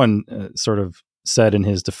McGowan sort of said in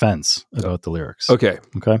his defense about the lyrics. Okay.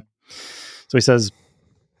 So he says,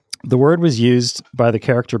 the word was used by the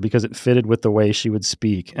character because it fitted with the way she would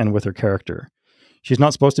speak and with her character. She's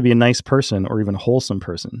not supposed to be a nice person or even a wholesome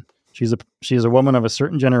person. She is a woman of a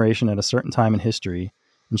certain generation at a certain time in history,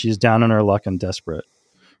 and she's down on her luck and desperate.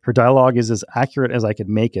 Her dialogue is as accurate as I could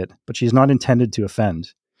make it, but she's not intended to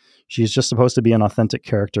offend. She's just supposed to be an authentic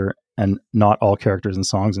character, and not all characters in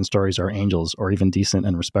songs and stories are angels or even decent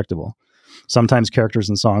and respectable. Sometimes characters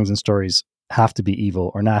in songs and stories have to be evil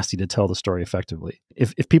or nasty to tell the story effectively.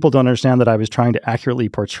 If people don't understand that I was trying to accurately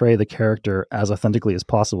portray the character as authentically as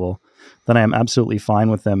possible, then I am absolutely fine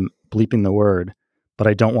with them bleeping the word, but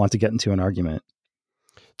I don't want to get into an argument.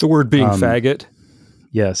 The word being faggot?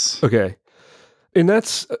 Yes. Okay. And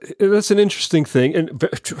that's an interesting thing. And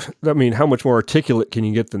I mean, how much more articulate can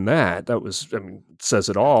you get than that? It says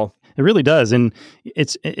it all. It really does. And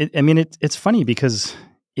it's funny because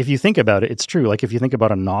if you think about it, it's true. Like if you think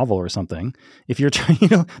about a novel or something, if you're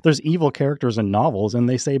trying, there's evil characters in novels and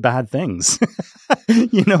they say bad things.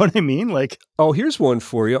 You know what I mean? Like, oh, here's one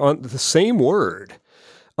for you on the same word.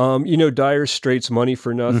 Dire Straits' Money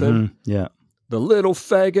for Nothing. Yeah. The little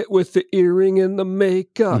faggot with the earring and the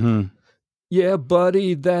makeup. Yeah,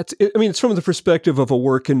 buddy, it's from the perspective of a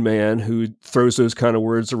working man who throws those kind of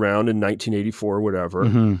words around in 1984 or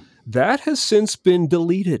whatever. That has since been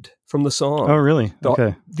deleted from the song. Oh, really?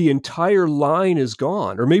 Okay. The entire line is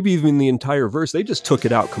gone, or maybe even the entire verse. They just took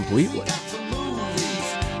it out completely.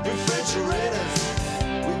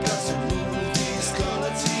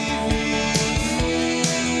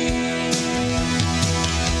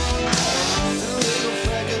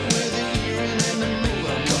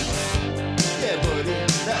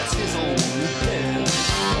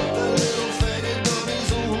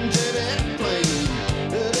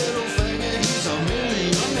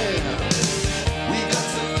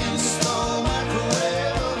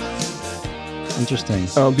 Interesting.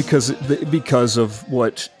 Because of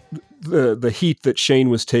what the heat that Shane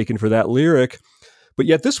was taking for that lyric, but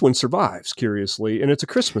yet this one survives, curiously, and it's a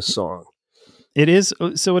Christmas song. It is.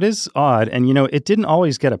 So it is odd, and it didn't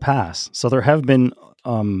always get a pass. So there have been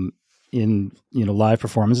in live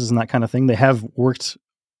performances and that kind of thing, they have worked,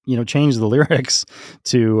 changed the lyrics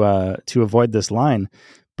to avoid this line,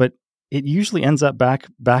 but it usually ends up back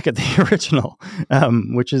at the original,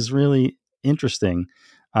 which is really interesting.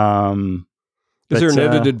 Is there an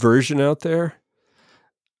edited version out there?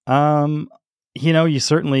 You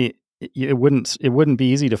certainly, it wouldn't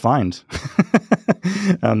be easy to find.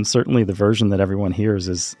 Certainly the version that everyone hears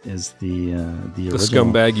is the original. The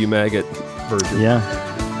Scumbag You Maggot version. Yeah.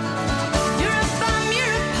 You're a bum,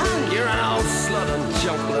 you're a punk, you're an old slut and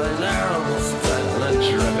junk with an arrow styling and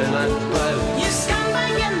dripping and blood. You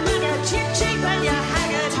scumbag, you maggot, you cheap and you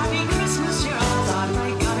haggard. Happy Christmas, you're all done,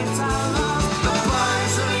 my God, it's all lost. The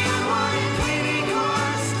boys of the NYPD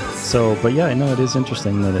chorus. So, but yeah, I know it is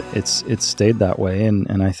interesting that it's stayed that way,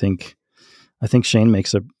 and I think Shane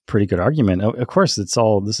makes a pretty good argument. Of course,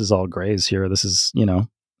 this is all grays here. This is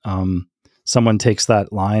someone takes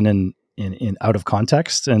that line in out of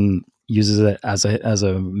context and uses it as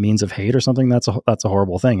a means of hate or something. That's a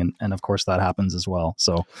horrible thing, and of course that happens as well.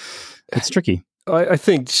 So it's tricky. I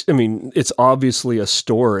think it's obviously a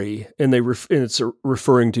story, and it's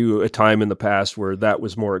referring to a time in the past where that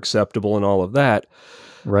was more acceptable and all of that.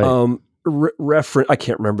 Right. I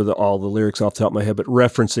can't remember all the lyrics off the top of my head, but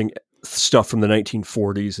referencing stuff from the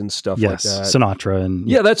 1940s and stuff like that. Sinatra and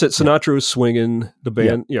that's it. Sinatra was swinging the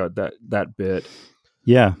band, that bit.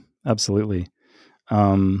 Yeah, absolutely.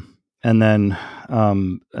 And then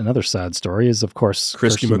another sad story is, of course,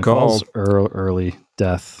 Kirsty MacColl's early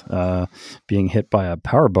death, being hit by a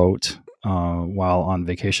powerboat while on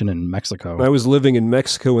vacation in Mexico. I was living in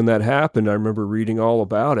Mexico when that happened. I remember reading all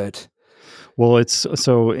about it. Well,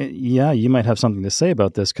 you might have something to say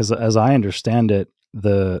about this, because as I understand it,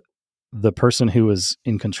 the person who was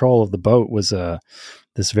in control of the boat was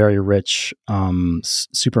this very rich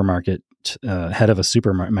supermarket head of a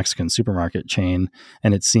Mexican supermarket chain,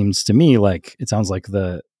 and it sounds like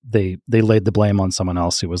they laid the blame on someone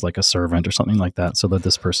else who was like a servant or something like that, so that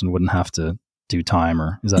this person wouldn't have to do time.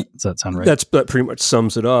 Or does that sound right? That pretty much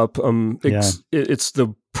sums it up. It's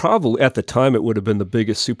probably at the time it would have been the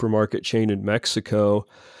biggest supermarket chain in Mexico.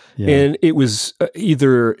 Yeah. And it was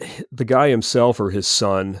either the guy himself or his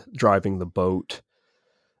son driving the boat.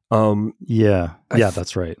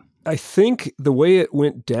 That's right. I think the way it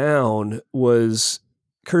went down was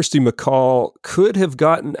Kirsty MacColl could have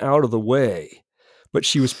gotten out of the way, but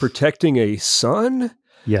she was protecting a son.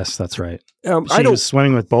 Yes, that's right. She was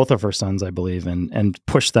swimming with both of her sons, I believe, and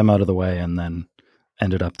pushed them out of the way, and then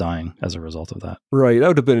ended up dying as a result of that. Right. That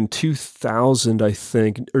would have been in 2000, I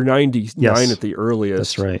think, or 99 at the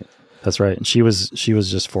earliest. That's right. And she was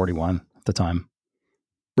just 41 at the time.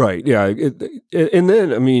 Right. Yeah. And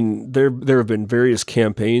then, there have been various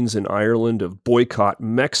campaigns in Ireland of boycott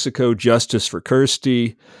Mexico, justice for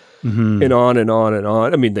Kirsty, and on and on and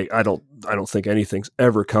on. I don't think anything's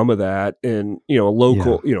ever come of that. And, a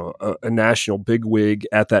local, a national bigwig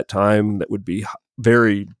at that time that would be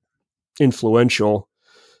very influential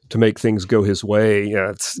to make things go his way. Yeah.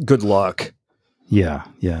 It's good luck. Yeah.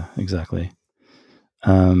 Yeah, exactly.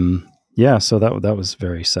 So that was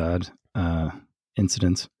very sad,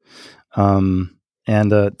 incident.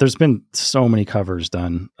 And there's been so many covers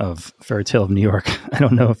done of Fairytale of New York. I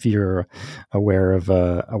don't know if you're aware of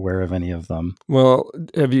any of them. Well,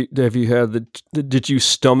 have you had did you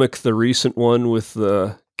stomach the recent one with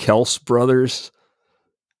the Kels brothers?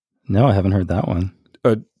 No, I haven't heard that one.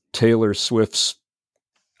 Taylor Swift's.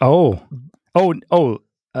 Of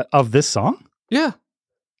this song? Yeah.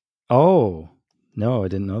 Oh, no, I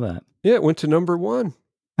didn't know that. Yeah, it went to number 1.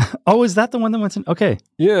 Oh, is that the one that went to? Okay.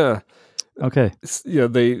 Yeah. Okay. Yeah,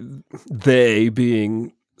 they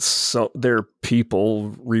being their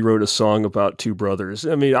people rewrote a song about two brothers.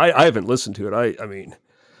 I haven't listened to it.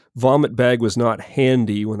 Vomit Bag was not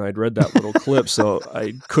handy when I'd read that little clip, so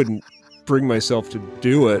I couldn't bring myself to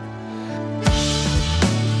do it.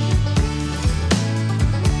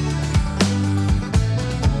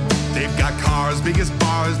 cars, biggest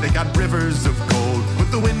bars, they got rivers of gold.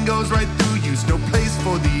 But the wind goes right through you's no place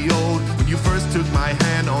for the old. When you first took my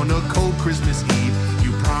hand on a cold Christmas Eve,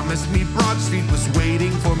 you promised me Broad Street was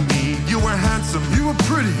waiting for me. You were handsome, you were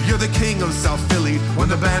pretty, you're the king of South Philly. When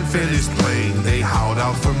the band finished playing, they howled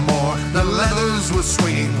out for more. The leathers were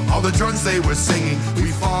swinging, all the drunks they were singing.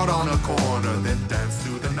 We fought on a corner, then danced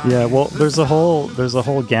through the night. Yeah, well, there's a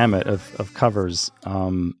whole gamut of covers,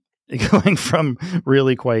 going from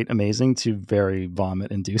really quite amazing to very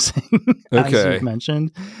vomit-inducing, as Okay. you've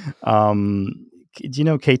mentioned. Do you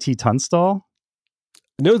know KT Tunstall?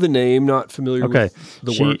 Know the name, not familiar Okay, with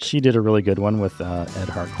the work. she did a really good one with Ed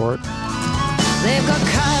Harcourt. They've got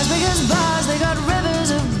cars, big as bars, they got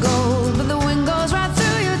rivers of gold. But the wind goes right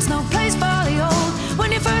through you, it's no place for the old.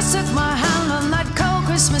 When you first took my hand on that cold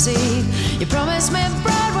Christmas Eve, you promised me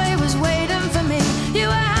Broadway was waiting for me. You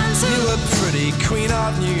were handsome, You were pretty, queen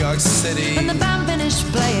of New York City. when the band finished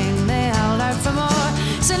playing, they howled out for more.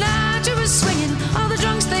 Sinatra was swinging, all the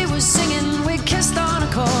drunks they were singing. We kissed on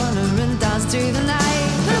a corner and danced through the night.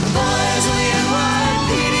 The boys in the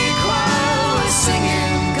NYPD choir were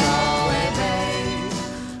singing Galway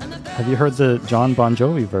Bay. Have you heard the John Bon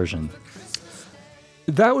Jovi version?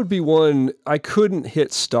 That would be one I couldn't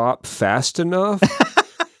hit stop fast enough.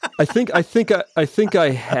 I think I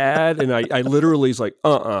had, and I literally was like,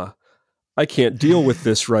 I can't deal with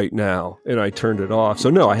this right now, and I turned it off.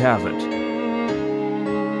 So no, I haven't.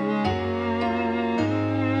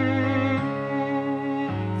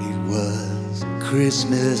 It was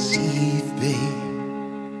Christmas Eve, babe,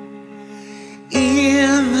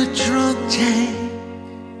 in the drunk tank.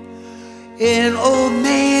 An old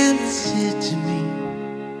man said to me,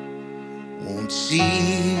 won't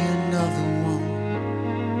see another one.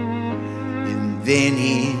 And then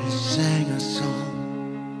he sang a song,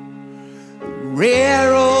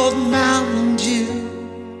 rare old Mountain Dew.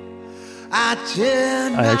 I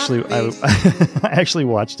actually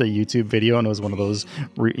watched a YouTube video, and it was one of those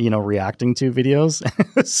reacting to videos. It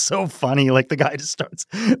was so funny. Like the guy just starts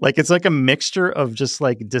like it's like a mixture of just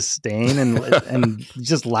like disdain and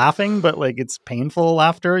just laughing, but like it's painful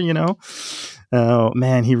laughter, Oh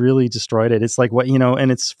man, he really destroyed it. It's like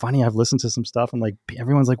and it's funny. I've listened to some stuff and like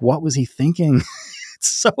everyone's like, what was he thinking? It's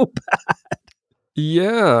so bad.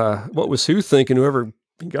 Yeah, what was who thinking? Whoever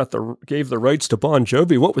gave the rights to Bon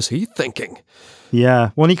Jovi, what was he thinking?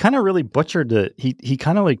 Yeah, well, he kind of really butchered it. He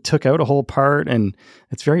kind of like took out a whole part, and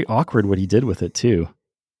it's very awkward what he did with it too.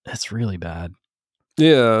 That's really bad.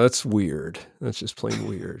 Yeah, that's weird. That's just plain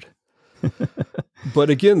weird.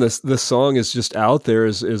 But again, this song is just out there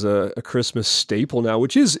as a Christmas staple now,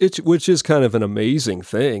 which is kind of an amazing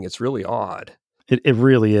thing. It's really odd. It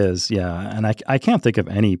really is, yeah. And I can't think of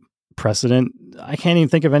any precedent. I can't even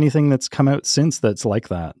think of anything that's come out since that's like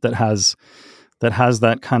that has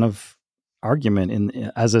that kind of argument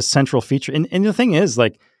as a central feature. And the thing is,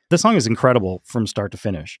 like, the song is incredible from start to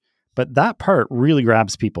finish, but that part really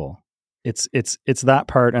grabs people. It's that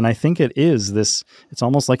part, and I think it's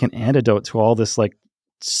almost like an antidote to all this like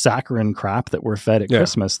saccharine crap that we're fed at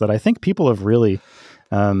Christmas that I think people have really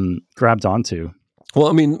grabbed onto. Well,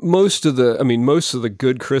 I mean, most of the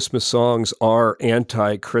good Christmas songs are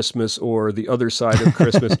anti-Christmas or the other side of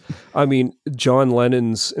Christmas. I mean, John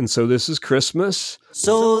Lennon's "And So This Is Christmas."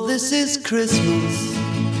 So this is Christmas,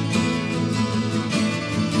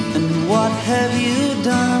 and what have you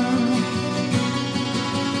done?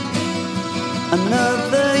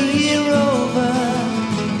 Another year over,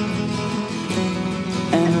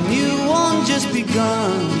 and a new one just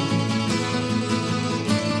begun.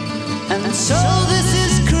 And so this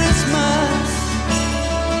is Christmas.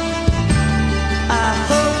 I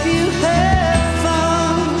hope you have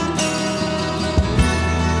fun.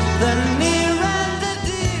 The near and the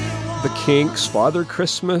dear one. The Kinks, "Father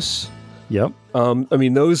Christmas." Yep. I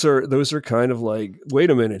mean, those are kind of like, wait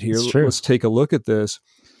a minute here. Let's take a look at this.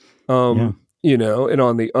 And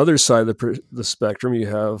on the other side of the spectrum, you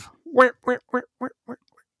have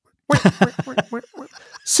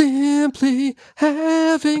 "Simply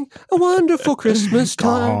Having a Wonderful Christmas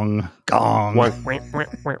Time." Gong.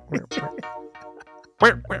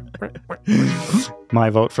 My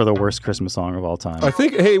vote for the worst Christmas song of all time. I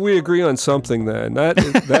think, hey, we agree on something then. That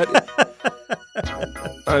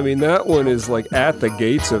I mean, that one is like at the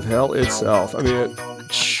gates of hell itself. I mean,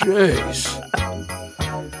 jeez.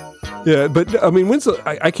 Yeah, but I mean,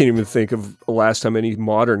 I can't even think of the last time any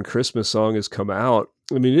modern Christmas song has come out.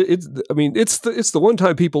 I mean, it's the one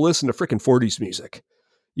time people listen to frickin' 40s music,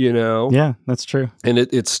 Yeah, that's true. and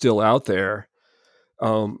it's still out there.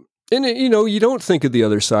 You don't think of the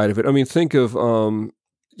other side of it. I mean, think of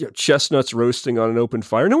chestnuts roasting on an open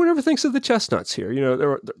fire. No one ever thinks of the chestnuts here.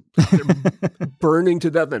 They're burning to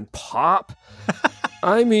death and pop.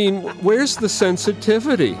 I mean, where's the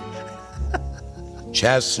sensitivity?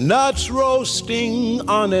 Chestnuts roasting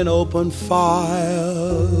on an open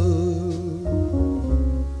fire,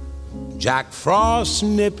 Jack Frost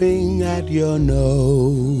nipping at your nose,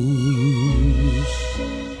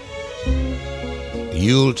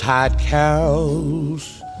 Yuletide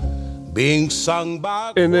carols being sung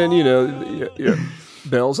by... And then,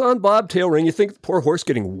 bells on bobtail ring. You think the poor horse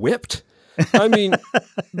getting whipped? I mean,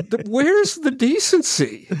 where's the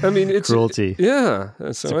decency? I mean, it's cruelty. Yeah.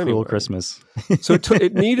 It's a cruel Christmas. So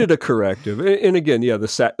it needed a corrective. And again,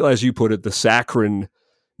 as you put it, the saccharine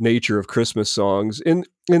nature of Christmas songs. And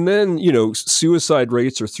then, suicide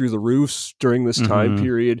rates are through the roofs during this time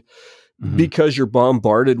period because you're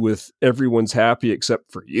bombarded with everyone's happy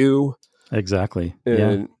except for you. Exactly.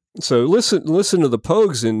 And so listen to the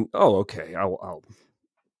Pogues and, okay,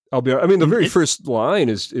 I'll be, I mean, the very first line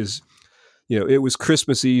is, it was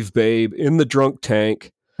Christmas Eve, babe, in the drunk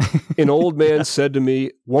tank. An old man said to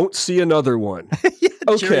me, won't see another one.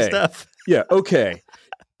 Okay. Stuff. Yeah. Okay.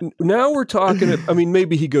 Now we're talking, I mean,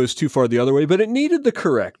 maybe he goes too far the other way, but it needed the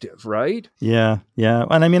corrective, right? Yeah. Yeah.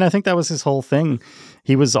 And I mean, I think that was his whole thing.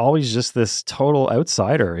 He was always just this total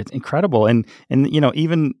outsider. It's incredible. And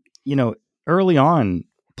even, early on,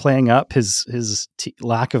 playing up his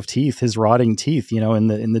lack of teeth, his rotting teeth, in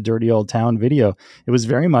the Dirty Old Town video, it was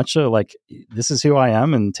very much like, this is who I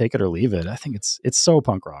am and take it or leave it. I think it's so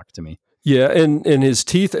punk rock to me. Yeah, and his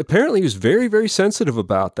teeth, apparently he was very, very sensitive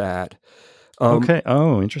about that. Okay.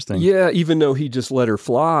 Oh, interesting. Yeah, even though he just let her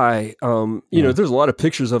fly, there's a lot of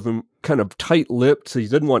pictures of him kind of tight-lipped, so he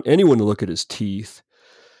didn't want anyone to look at his teeth.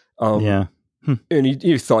 And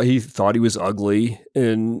he thought he was ugly,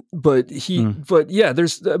 but he's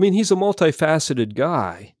a multifaceted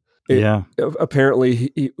guy.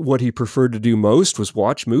 Apparently, what he preferred to do most was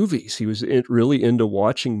watch movies. He was really into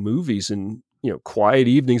watching movies and quiet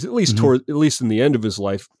evenings. At least in the end of his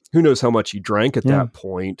life. Who knows how much he drank at that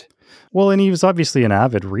point? Well, and he was obviously an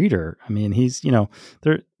avid reader. I mean, he's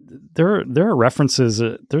there are references.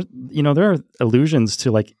 There are allusions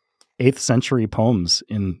to like 8th century poems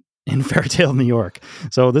in Fairytale, New York.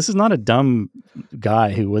 So this is not a dumb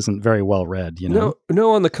guy who wasn't very well read, No,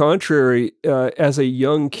 on the contrary, as a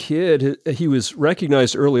young kid, he was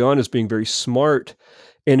recognized early on as being very smart,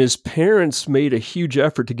 and his parents made a huge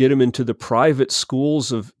effort to get him into the private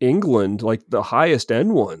schools of England, like the highest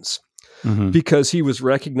end ones, because he was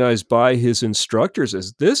recognized by his instructors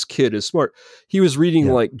as this kid is smart. He was reading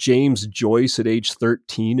like James Joyce at age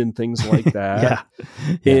 13 and things like that.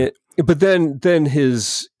 But then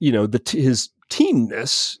his, his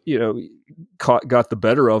teenness, got the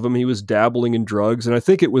better of him. He was dabbling in drugs, and I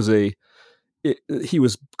think he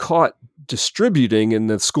was caught distributing, and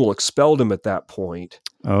the school expelled him at that point.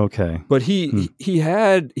 Okay. But he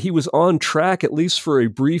was on track, at least for a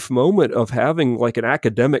brief moment, of having like an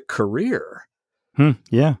academic career.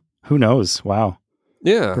 Yeah. Who knows? Wow.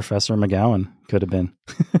 Yeah. Professor McGowan could have been.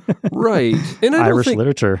 Right. And Irish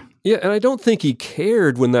literature. Yeah. And I don't think he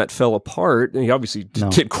cared when that fell apart. And he obviously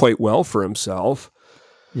did quite well for himself.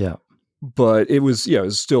 Yeah. But it was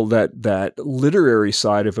still that literary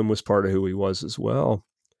side of him was part of who he was as well.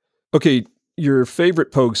 Okay. Your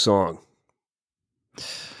favorite Pogue song?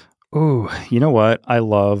 Oh, you know what? I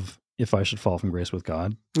love If I Should Fall from Grace with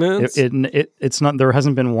God. It's not, there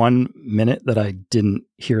hasn't been 1 minute that I didn't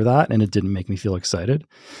hear that and it didn't make me feel excited,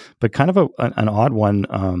 but kind of an odd one.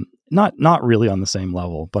 Not really on the same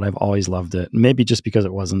level, but I've always loved it. Maybe just because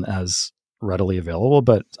it wasn't as readily available,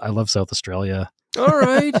 but I love South Australia. All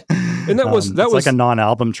right. And that was like a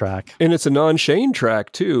non-album track. And it's a non-Shane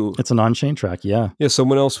track too. It's a non-Shane track. Yeah. Yeah.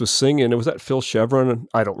 Someone else was singing. Was that Phil Chevron?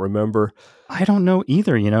 I don't remember. I don't know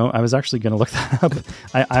either. I was actually going to look that up.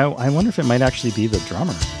 I wonder if it might actually be the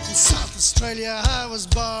drummer. In South Australia, I was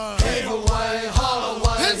born. Cave away, haul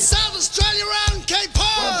away. In South Australia, around Cape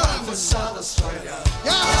Horn. We're bound for South Australia.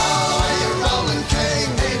 Yeah, haul away, you're rolling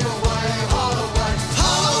king. Cave away, haul away.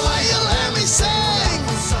 Haul away, you'll hear me sing.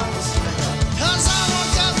 South Australia. 'Cause I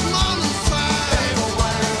woke up morning fire. Cave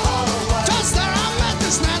away, haul away. Just there I met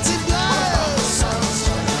this Nancy Blair. We're bound for South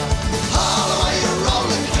Australia. Haul away, you're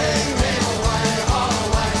rolling king. Cave away, haul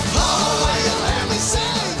away. Haul away, you'll hear me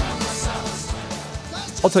sing.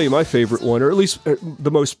 I'll tell you my favorite one, or at least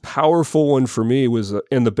the most powerful one for me was,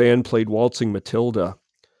 and the band played Waltzing Matilda.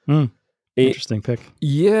 Interesting pick.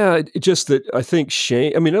 Yeah, just that I think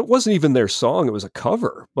Shane, it wasn't even their song. It was a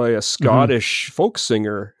cover by a Scottish folk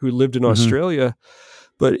singer who lived in Australia.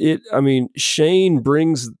 But Shane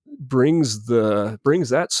brings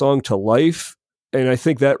that song to life And I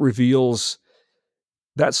think that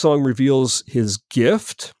song reveals his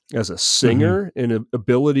gift as a singer and an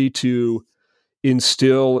ability to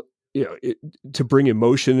instill, to bring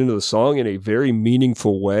emotion into the song in a very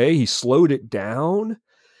meaningful way. He slowed it down.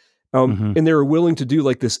 And they were willing to do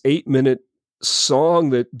like this 8-minute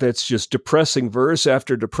song that's just depressing verse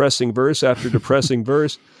after depressing verse after depressing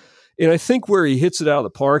verse. And I think where he hits it out of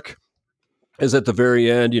the park is at the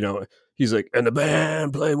very end. He's like, and the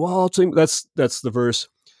band play waltzing. That's the verse.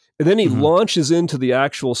 And then he launches into the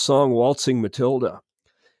actual song Waltzing Matilda.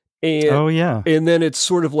 And, and then it's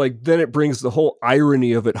sort of like, then it brings the whole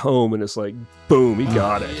irony of it home, and it's like, boom, he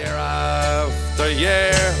got it. Year after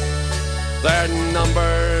year, their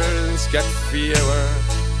numbers get fewer.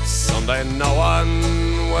 Someday no one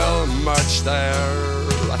will march there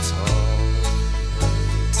at all.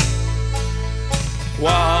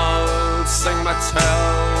 Waltzing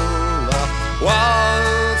Matilda,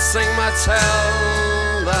 waltzing Matilda,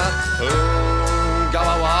 go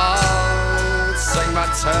a waltzing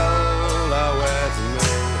Matilda with me.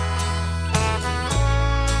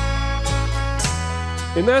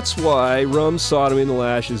 And that's why Rum, Sodomy, and the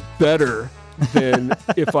Lash is better than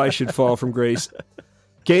If I Should Fall from Grace.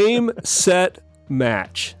 Game, set,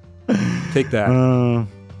 match. Take that.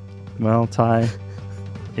 Well, Ty,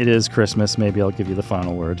 it is Christmas. Maybe I'll give you the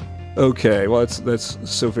final word. Okay. Well, that's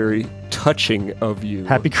so very touching of you.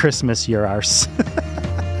 Happy Christmas, your arse.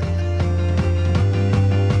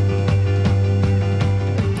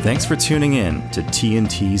 Thanks for tuning in to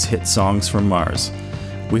TNT's Hit Songs from Mars.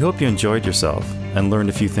 We hope you enjoyed yourself and learned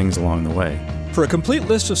a few things along the way. For a complete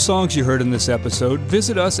list of songs you heard in this episode,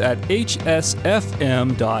 visit us at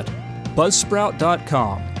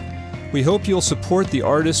hsfm.buzzsprout.com. We hope you'll support the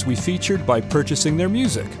artists we featured by purchasing their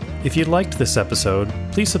music. If you liked this episode,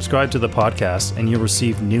 please subscribe to the podcast and you'll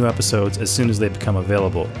receive new episodes as soon as they become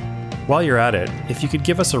available. While you're at it, if you could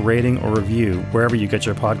give us a rating or review wherever you get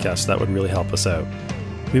your podcasts, that would really help us out.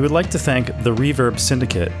 We would like to thank the Reverb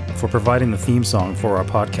Syndicate for providing the theme song for our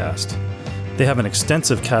podcast. They have an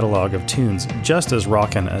extensive catalog of tunes just as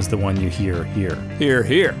rockin' as the one you hear here. Hear,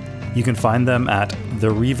 hear. You can find them at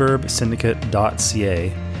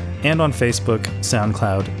thereverbsyndicate.ca and on Facebook,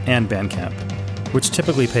 SoundCloud, and Bandcamp, which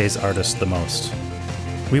typically pays artists the most.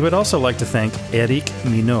 We would also like to thank Eric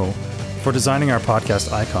Minot for designing our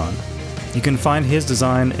podcast icon. You can find his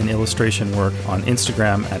design and illustration work on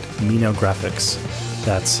Instagram at Minot Graphics.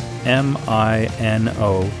 That's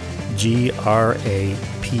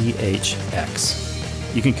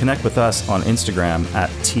MINOGRAPHX. You can connect with us on Instagram at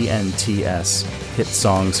TNTS Hit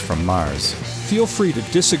Songs from Mars. Feel free to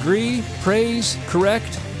disagree, praise,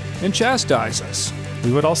 correct, and chastise us.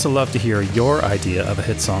 We would also love to hear your idea of a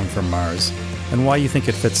hit song from Mars and why you think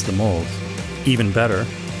it fits the mold. Even better,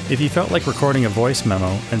 if you felt like recording a voice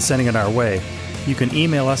memo and sending it our way, you can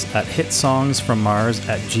email us at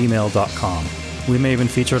hitsongsfrommars@gmail.com. We may even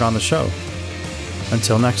feature it on the show.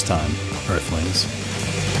 Until next time, Earthlings.